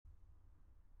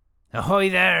Ahoy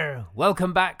there!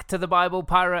 Welcome back to the Bible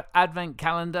Pirate Advent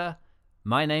Calendar.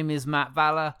 My name is Matt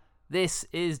Valor. This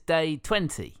is day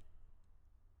 20.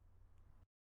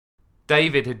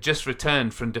 David had just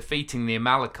returned from defeating the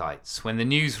Amalekites when the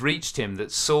news reached him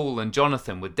that Saul and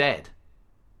Jonathan were dead.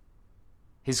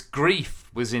 His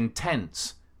grief was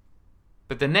intense,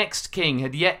 but the next king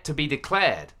had yet to be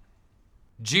declared.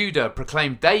 Judah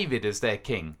proclaimed David as their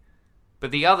king,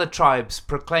 but the other tribes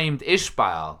proclaimed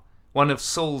Ishbaal, one of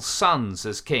Saul's sons,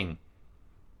 as king.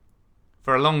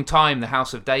 For a long time the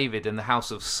house of David and the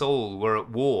house of Saul were at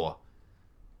war,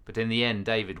 but in the end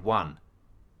David won,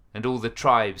 and all the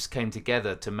tribes came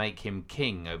together to make him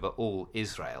king over all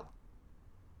Israel.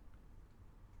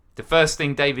 The first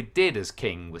thing David did as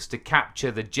king was to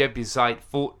capture the Jebusite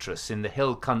fortress in the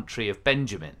hill country of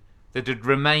Benjamin that had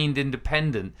remained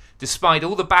independent despite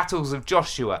all the battles of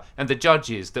Joshua and the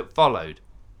judges that followed.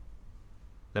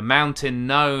 The mountain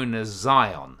known as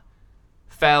Zion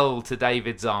fell to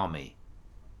David's army,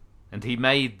 and he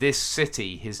made this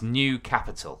city his new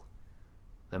capital,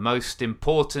 the most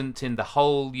important in the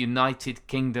whole United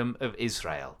Kingdom of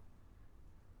Israel.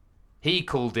 He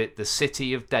called it the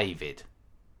City of David,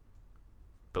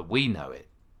 but we know it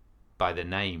by the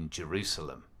name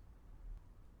Jerusalem.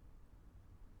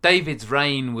 David's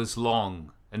reign was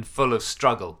long and full of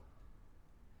struggle.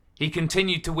 He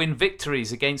continued to win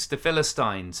victories against the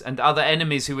Philistines and other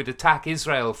enemies who would attack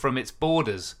Israel from its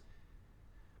borders.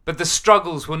 But the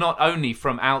struggles were not only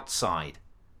from outside.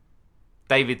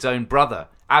 David's own brother,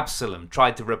 Absalom,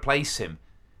 tried to replace him,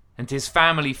 and his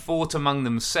family fought among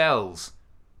themselves.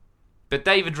 But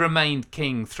David remained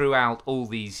king throughout all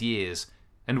these years,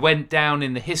 and went down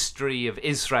in the history of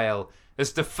Israel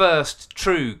as the first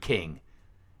true king,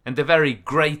 and the very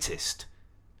greatest,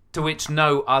 to which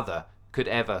no other could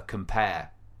ever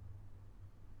compare.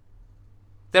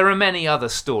 There are many other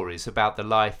stories about the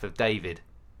life of David,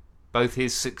 both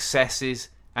his successes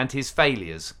and his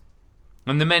failures,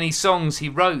 and the many songs he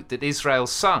wrote that Israel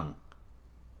sung.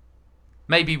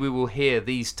 Maybe we will hear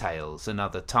these tales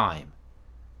another time,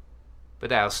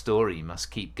 but our story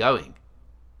must keep going.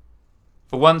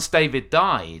 For once David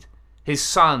died, his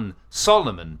son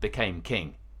Solomon became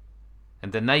king,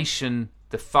 and the nation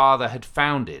the father had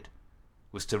founded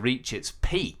was to reach its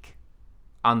peak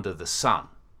under the sun.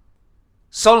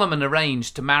 Solomon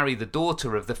arranged to marry the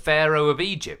daughter of the Pharaoh of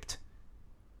Egypt.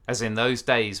 As in those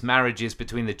days, marriages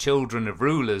between the children of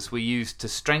rulers were used to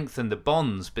strengthen the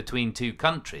bonds between two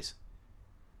countries.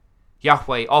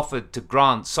 Yahweh offered to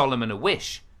grant Solomon a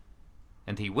wish,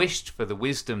 and he wished for the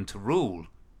wisdom to rule.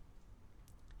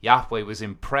 Yahweh was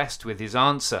impressed with his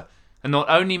answer, and not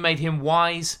only made him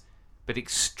wise, but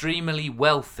extremely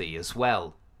wealthy as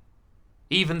well.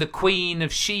 Even the Queen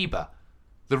of Sheba,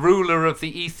 the ruler of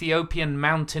the Ethiopian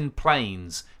mountain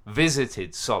plains,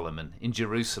 visited Solomon in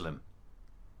Jerusalem.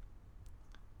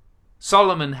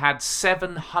 Solomon had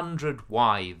 700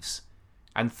 wives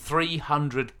and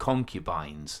 300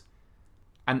 concubines,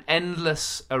 an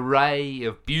endless array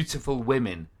of beautiful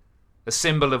women, a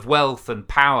symbol of wealth and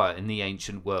power in the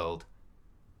ancient world.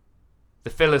 The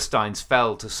Philistines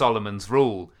fell to Solomon's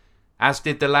rule, as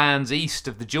did the lands east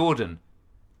of the Jordan.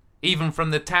 Even from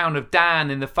the town of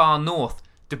Dan in the far north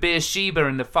to Beersheba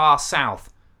in the far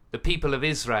south, the people of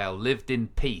Israel lived in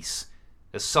peace,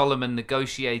 as Solomon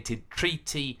negotiated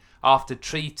treaty after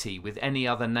treaty with any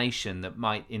other nation that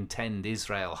might intend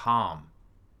Israel harm.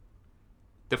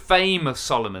 The fame of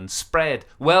Solomon spread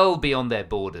well beyond their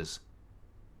borders.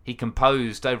 He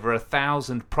composed over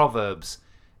 1,000 proverbs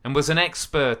and was an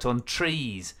expert on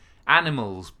trees,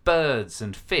 animals, birds,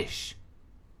 and fish.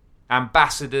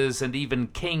 Ambassadors and even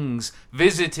kings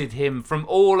visited him from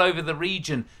all over the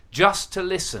region just to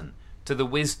listen to the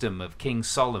wisdom of King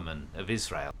Solomon of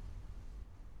Israel.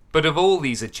 But of all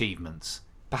these achievements,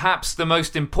 perhaps the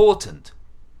most important,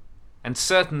 and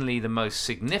certainly the most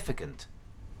significant,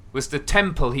 was the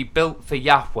temple he built for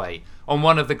Yahweh on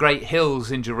one of the great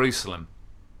hills in Jerusalem.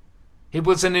 It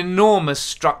was an enormous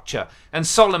structure, and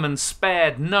Solomon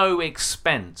spared no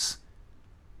expense.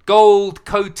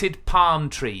 Gold-coated palm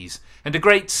trees and a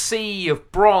great sea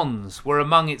of bronze were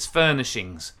among its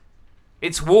furnishings.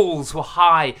 Its walls were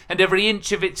high, and every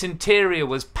inch of its interior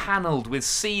was panelled with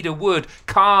cedar wood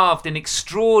carved in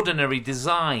extraordinary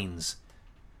designs.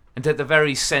 And at the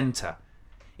very centre,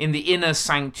 in the inner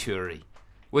sanctuary,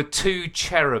 were 2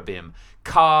 cherubim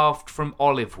carved from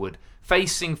olive wood,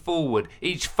 facing forward,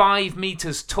 each 5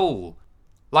 meters tall,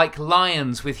 like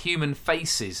lions with human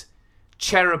faces.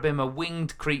 Cherubim are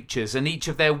winged creatures, and each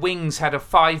of their wings had a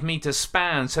 5-meter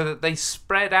span, so that they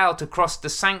spread out across the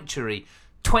sanctuary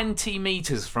 20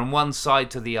 meters from one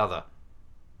side to the other.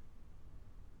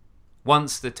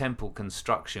 Once the temple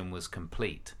construction was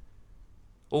complete,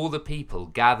 all the people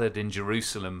gathered in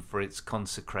Jerusalem for its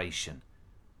consecration,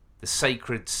 the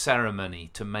sacred ceremony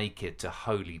to make it a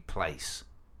holy place.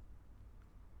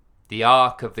 The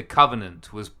Ark of the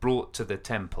Covenant was brought to the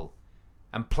temple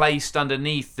and placed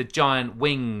underneath the giant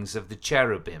wings of the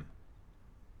cherubim.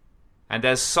 And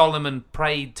as Solomon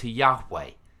prayed to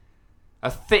Yahweh,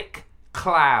 a thick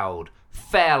cloud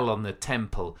fell on the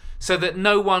temple so that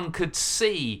no one could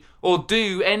see or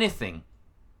do anything.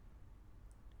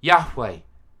 Yahweh,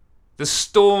 the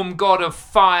storm god of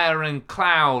fire and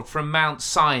cloud from Mount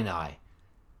Sinai,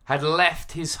 had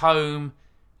left his home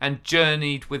and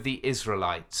journeyed with the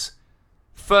Israelites,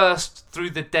 first through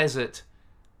the desert,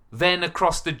 then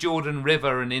across the Jordan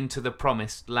River and into the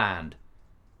promised land.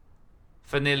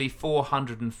 For nearly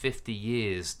 450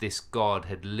 years this God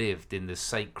had lived in the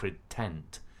sacred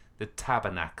tent, the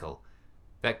tabernacle,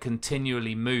 that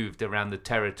continually moved around the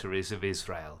territories of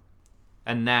Israel.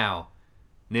 And now,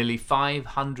 nearly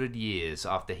 500 years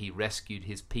after he rescued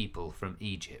his people from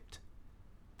Egypt,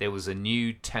 there was a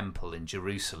new temple in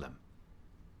Jerusalem,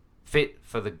 fit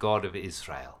for the God of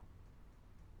Israel.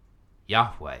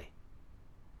 Yahweh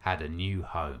had a new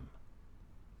home.